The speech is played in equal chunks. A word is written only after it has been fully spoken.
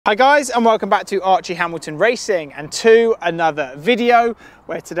Hi guys, and welcome back to Archie Hamilton Racing and to another video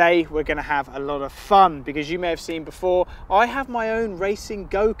where today we're going to have a lot of fun because you may have seen before I have my own racing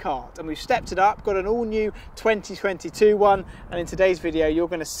go-kart and we've stepped it up, got an all new 2022 one, and in today's video you're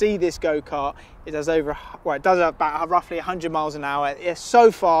going to see this go-kart. It does about roughly 100 miles an hour. It's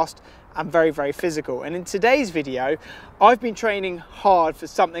so fast and very, very physical. And in today's video I've been training hard for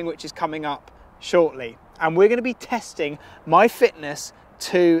something which is coming up shortly, and we're going to be testing my fitness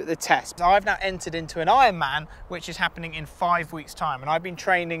to the test. I've now entered into an Ironman, which is happening in 5 weeks' time, and I've been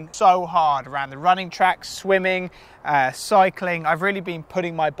training so hard around the running track, swimming, cycling. I've really been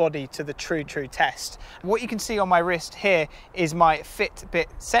putting my body to the true test. What you can see on my wrist here is my Fitbit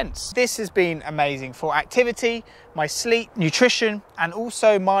Sense. This has been amazing for activity, my sleep, nutrition, and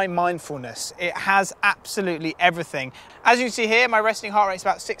also my mindfulness. It has absolutely everything. As you can see here, my resting heart rate is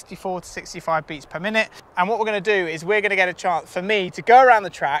about 64 to 65 beats per minute. And what we're going to do is we're going to get a chance for me to go around the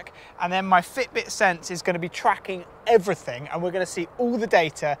track, and then my Fitbit Sense is going to be tracking everything, and we're going to see all the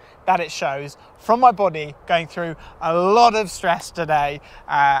data that it shows from my body going through a lot of stress today,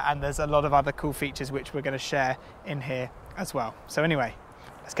 and there's a lot of other cool features which we're going to share in here as well. So anyway,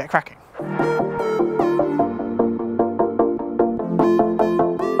 let's get cracking.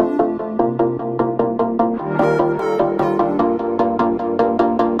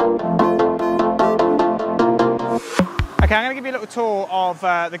 Okay, I'm going to give you a little tour of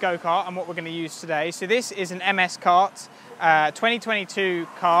the go-kart and what we're going to use today. So this is an MS Kart, 2022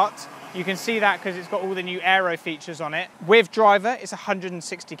 Kart. You can see that because it's got all the new aero features on it. With driver, it's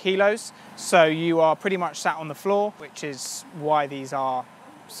 160 kilos, so you are pretty much sat on the floor, which is why these are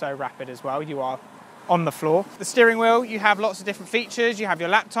so rapid as well. You are on the floor. The steering wheel, you have lots of different features. You have your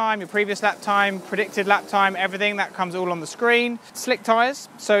lap time, your previous lap time, predicted lap time, everything that comes all on the screen. Slick tyres,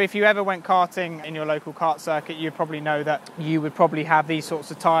 so if you ever went karting in your local kart circuit, you probably know that you would probably have these sorts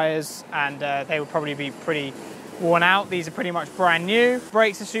of tyres, and they would probably be pretty worn out. These are pretty much brand new.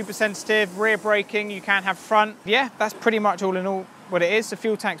 Brakes are super sensitive, rear braking, you can have front. Yeah, that's pretty much all in all what it is. The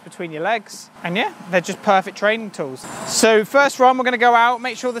fuel tank's between your legs, and yeah, they're just perfect training tools. So first run, we're going to go out,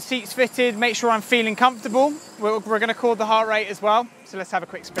 make sure the seat's fitted, make sure I'm feeling comfortable. We're going to record the heart rate as well, so let's have a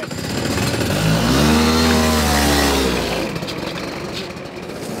quick spin.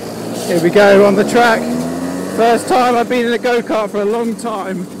 Here we go on the track. First time I've been in a go-kart for a long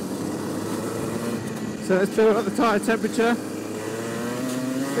time. So let's build up the tyre temperature.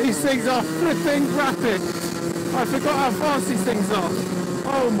 These things are flipping rapid. I forgot how fast these things are.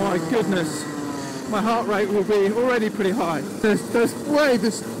 Oh my goodness. My heart rate will be already pretty high. This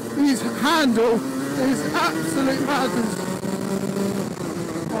handle is absolute madness.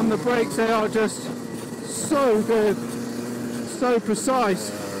 On the brakes, they are just so good, so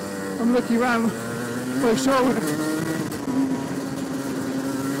precise. I'm looking around my shoulder,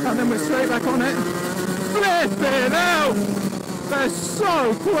 and then we're straight back on it. Flipping out! They're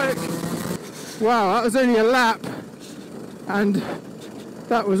so quick! Wow, that was only a lap, and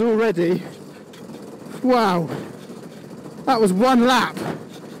that was already, wow, that was one lap,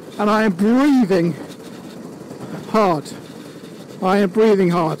 and I am breathing hard. I am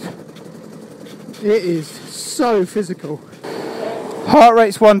breathing hard. It is so physical. Heart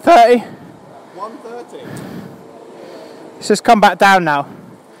rate's 130. 130? It's just come back down now.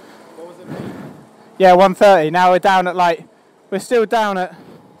 What was it? Yeah, 130. Now we're down at we're still down at,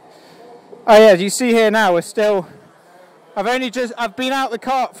 oh yeah, you see here now, we're still, I've been out the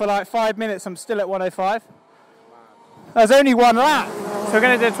kart for like 5 minutes, I'm still at 105. There's only one lap. So we're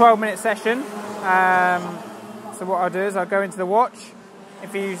going to do a 12-minute session. So what I'll do is I'll go into the watch.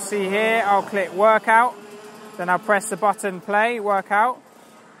 If you see here, I'll click workout. Then I'll press the button play, workout,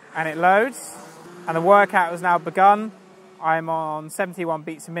 and it loads. And the workout has now begun. I'm on 71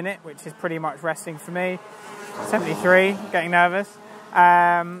 beats a minute, which is pretty much resting for me. 73, getting nervous.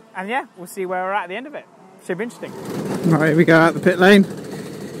 And yeah, we'll see where we're at the end of it. Should be interesting. Right, here we go out the pit lane.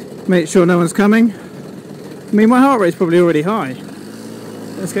 Make sure no one's coming. I mean, my heart rate's probably already high.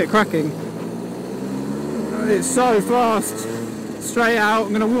 Let's get cracking. It's so fast. Straight out.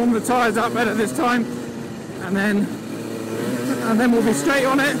 I'm going to warm the tyres up better this time, and then we'll be straight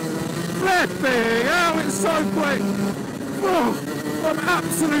on it. Flipping! Oh, it's so quick. Oh, I'm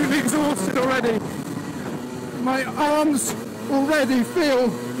absolutely exhausted already. My arms already feel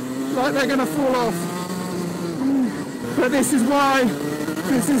like they're going to fall off. But this is why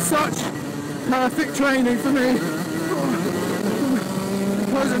this is such perfect training for me.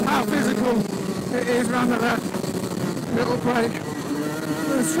 Because of how physical it is around that little break.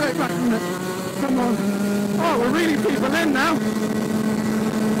 Go straight back from it. Come on. Oh, we're reeling people in now.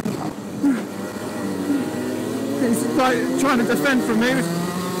 He's like trying to defend from me.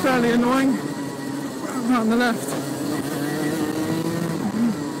 fairly annoying. Right on the left.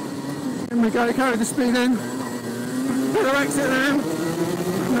 In we go, carry the speed in. Bit of exit there. And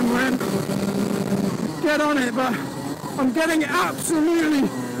then we're in. Get on it, but I'm getting absolutely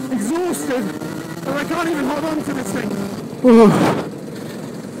exhausted. And I can't even hold on to this thing. Oh.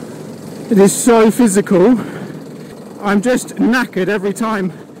 It is so physical. I'm just knackered every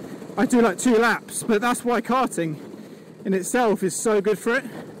time I do like 2 laps, but that's why karting in itself is so good for it.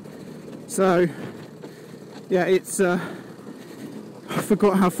 So yeah, it's I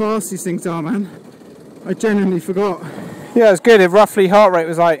forgot how fast these things are, man. I genuinely forgot. Yeah, it's good. It roughly heart rate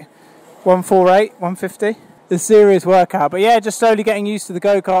was like 148, 150. The serious workout, but yeah, just slowly getting used to the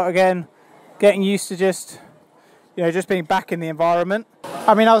go-kart again, getting used to just, you know, just being back in the environment.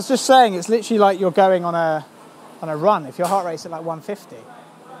 I mean, I was just saying, it's literally like you're going on a run. If your heart rate's at like 150,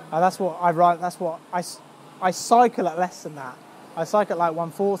 that's what I run. That's what I cycle at less than that. I cycle at like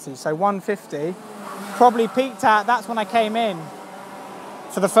 140, so 150 probably peaked at. That's when I came in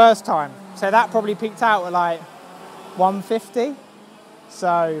for the first time. So that probably peaked out at like 150.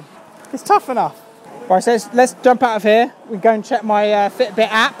 So it's tough enough. Right, so let's jump out of here. We go and check my Fitbit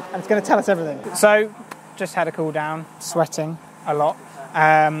app, and it's going to tell us everything. So just had a cool down, sweating a lot.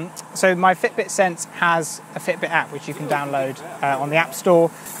 So my Fitbit Sense has a Fitbit app which you can download on the App Store,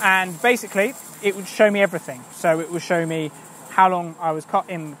 and basically it would show me everything. So it would show me how long I was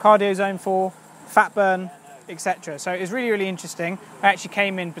in cardio zone for, fat burn, etc. So it was really, really interesting. I actually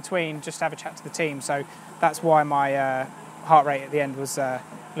came in between just to have a chat to the team, so that's why my heart rate at the end was a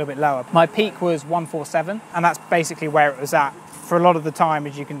little bit lower. My peak was 147, and that's basically where it was at for a lot of the time,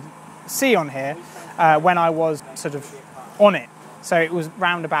 as you can see on here, when I was sort of on it. So it was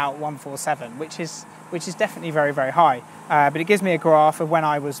round about 147, which is definitely very, very high. But it gives me a graph of when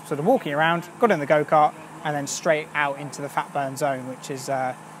I was sort of walking around, got in the go-kart, and then straight out into the fat burn zone, which is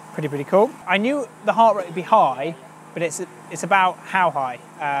pretty cool. I knew the heart rate would be high, but it's about how high.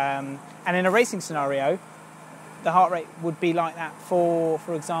 And in a racing scenario, the heart rate would be like that for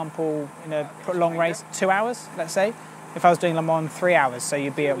example, in a long race, 2 hours, let's say. If I was doing Le Mans, 3 hours, so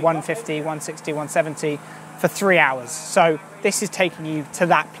you'd be at 150, 160, 170 for 3 hours. So this is taking you to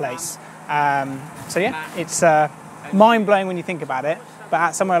that place. So yeah, it's mind-blowing when you think about it. But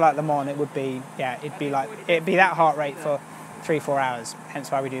at somewhere like Le Mans, it would be, yeah, it'd be that heart rate for 3-4 hours. Hence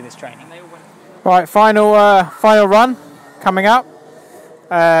why we do this training. Right, final run coming up.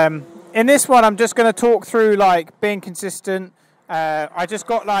 In this one, I'm just going to talk through like being consistent. I just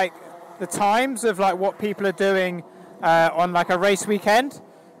got like the times of like what people are doing on like a race weekend.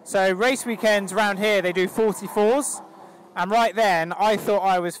 So race weekends around here, they do 44s, and right then I thought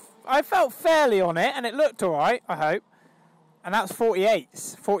I felt fairly on it, and it looked all right, I hope. And that's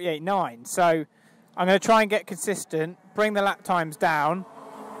 48s, 48.9. So I'm going to try and get consistent, bring the lap times down,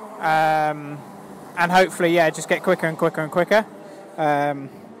 and hopefully, yeah, just get quicker and quicker and quicker.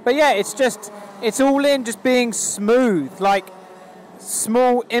 But yeah, it's all in just being smooth, like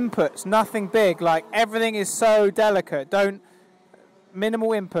small inputs, nothing big, like everything is so delicate. Minimal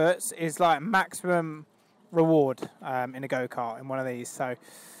inputs is like maximum reward in a go-kart in one of these. So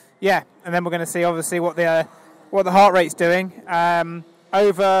yeah, and then we're going to see obviously what the heart rate's doing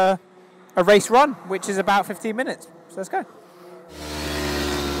over a race run, which is about 15 minutes. So let's go.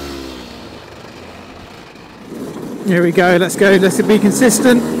 Here we go, let's go, let's be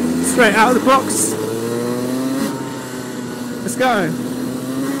consistent, straight out of the box. Let's go.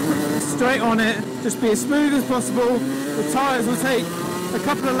 Straight on it, just be as smooth as possible. The tyres will take a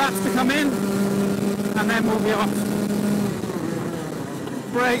couple of laps to come in, and then we'll be off.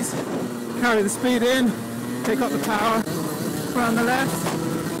 Brakes, carry the speed in, pick up the power, around the left,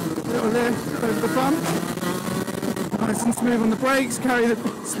 little lift over the bump. Nice and smooth on the brakes, carry the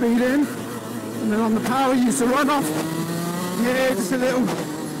speed in. And then on the power, use the runoff. Yeah, just a little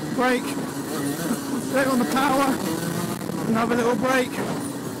brake. Straight on the power. Another little brake.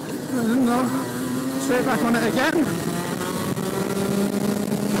 And then straight back on it again.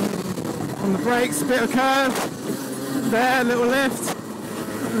 On the brakes, a bit of curve. There, little lift.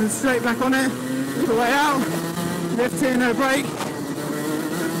 And then straight back on it. All the way out. Lift in, no brake.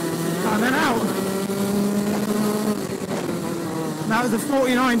 And then out. That was a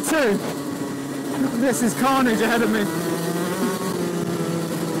 49.2. This is carnage ahead of me.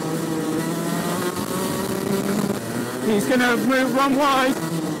 He's going to run wide,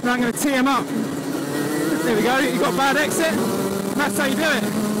 and I'm going to tee him up. There we go, you got a bad exit. That's how you do it.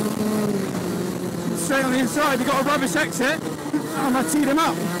 Straight on the inside, you got a rubbish exit. I'm going to tee him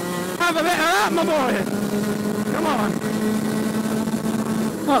up. Have a bit of that, my boy. Come on.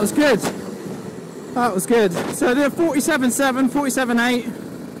 That was good. That was good. So they're 47.7, 47.8.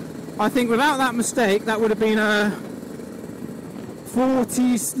 I think without that mistake, that would have been a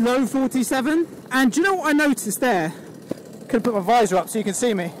 40, low 47. And do you know what I noticed there? Could put my visor up so you can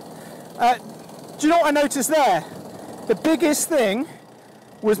see me. Do you know what I noticed there? The biggest thing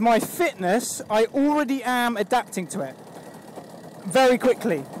was my fitness. I already am adapting to it very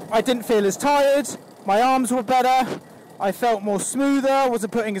quickly. I didn't feel as tired, my arms were better, I felt more smoother, I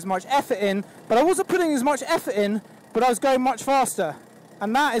wasn't putting as much effort in, but I wasn't putting as much effort in, but I was going much faster.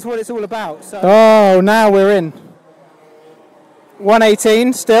 And that is what it's all about. So. Oh, now we're in.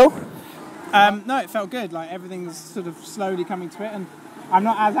 118 still. No, it felt good. Like everything's sort of slowly coming to it, and I'm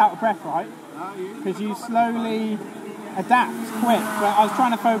not as out of breath, right? Because you slowly adapt quick. But I was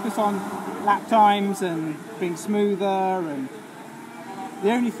trying to focus on lap times and being smoother, and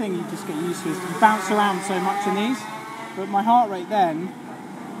the only thing you just get used to is you bounce around so much in these. But my heart rate then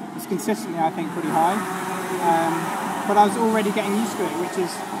was consistently, I think, pretty high. But I was already getting used to it, which is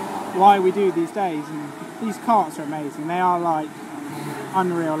why we do these days. And these karts are amazing. They are like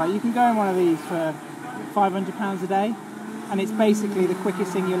unreal. Like you can go in one of these for £500 a day, and it's basically the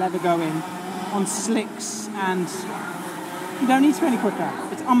quickest thing you'll ever go in on slicks, and you don't need to go any quicker.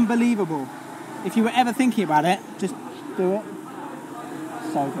 It's unbelievable. If you were ever thinking about it, just do it.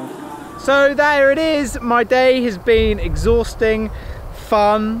 So good. So there it is. My day has been exhausting,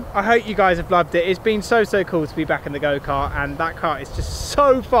 fun. I hope you guys have loved it. It's been so cool to be back in the go-kart, and that kart is just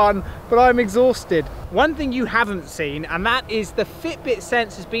so fun, but I'm exhausted. One thing you haven't seen, and that is the Fitbit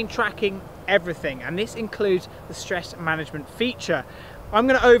Sense has been tracking everything, and this includes the stress management feature. I'm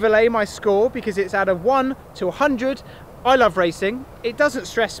going to overlay my score because it's out of 1 to 100. I love racing. It doesn't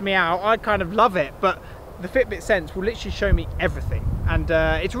stress me out. I kind of love it, but the Fitbit Sense will literally show me everything, and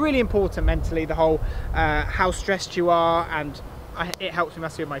it's really important mentally, the whole how stressed you are, and it helps me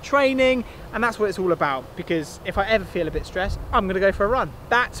massively with my training, and that's what it's all about. Because if I ever feel a bit stressed, I'm gonna go for a run.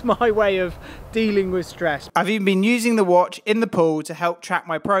 That's my way of dealing with stress. I've even been using the watch in the pool to help track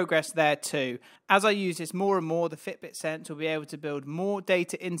my progress there too. As I use this more and more, the Fitbit Sense will be able to build more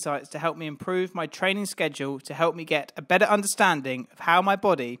data insights to help me improve my training schedule, to help me get a better understanding of how my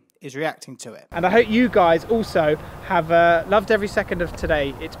body is reacting to it. And I hope you guys also have loved every second of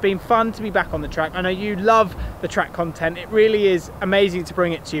today. It's been fun to be back on the track. I know you love the track content. It really is amazing to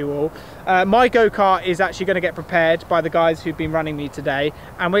bring it to you all. My go-kart is actually going to get prepared by the guys who've been running me today,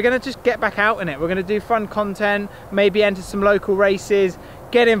 and we're going to just get back out in it. We're going to do fun content, maybe enter some local races,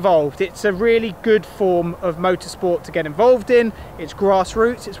 get involved. It's a really good form of motorsport to get involved in. It's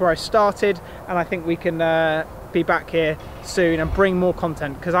grassroots, it's where I started, and I think we can be back here soon and bring more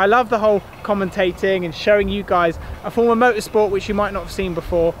content, because I love the whole commentating and showing you guys a form of motorsport which you might not have seen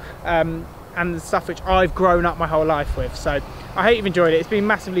before, and the stuff which I've grown up my whole life with. So I hope you've enjoyed it. It's been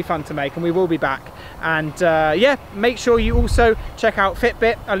massively fun to make, and we will be back. And yeah, make sure you also check out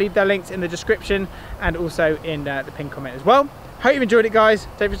Fitbit. I'll leave their links in the description and also in the pinned comment as well. Hope you've enjoyed it, guys.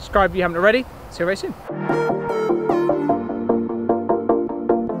 Don't forget to subscribe if you haven't already. See you very soon.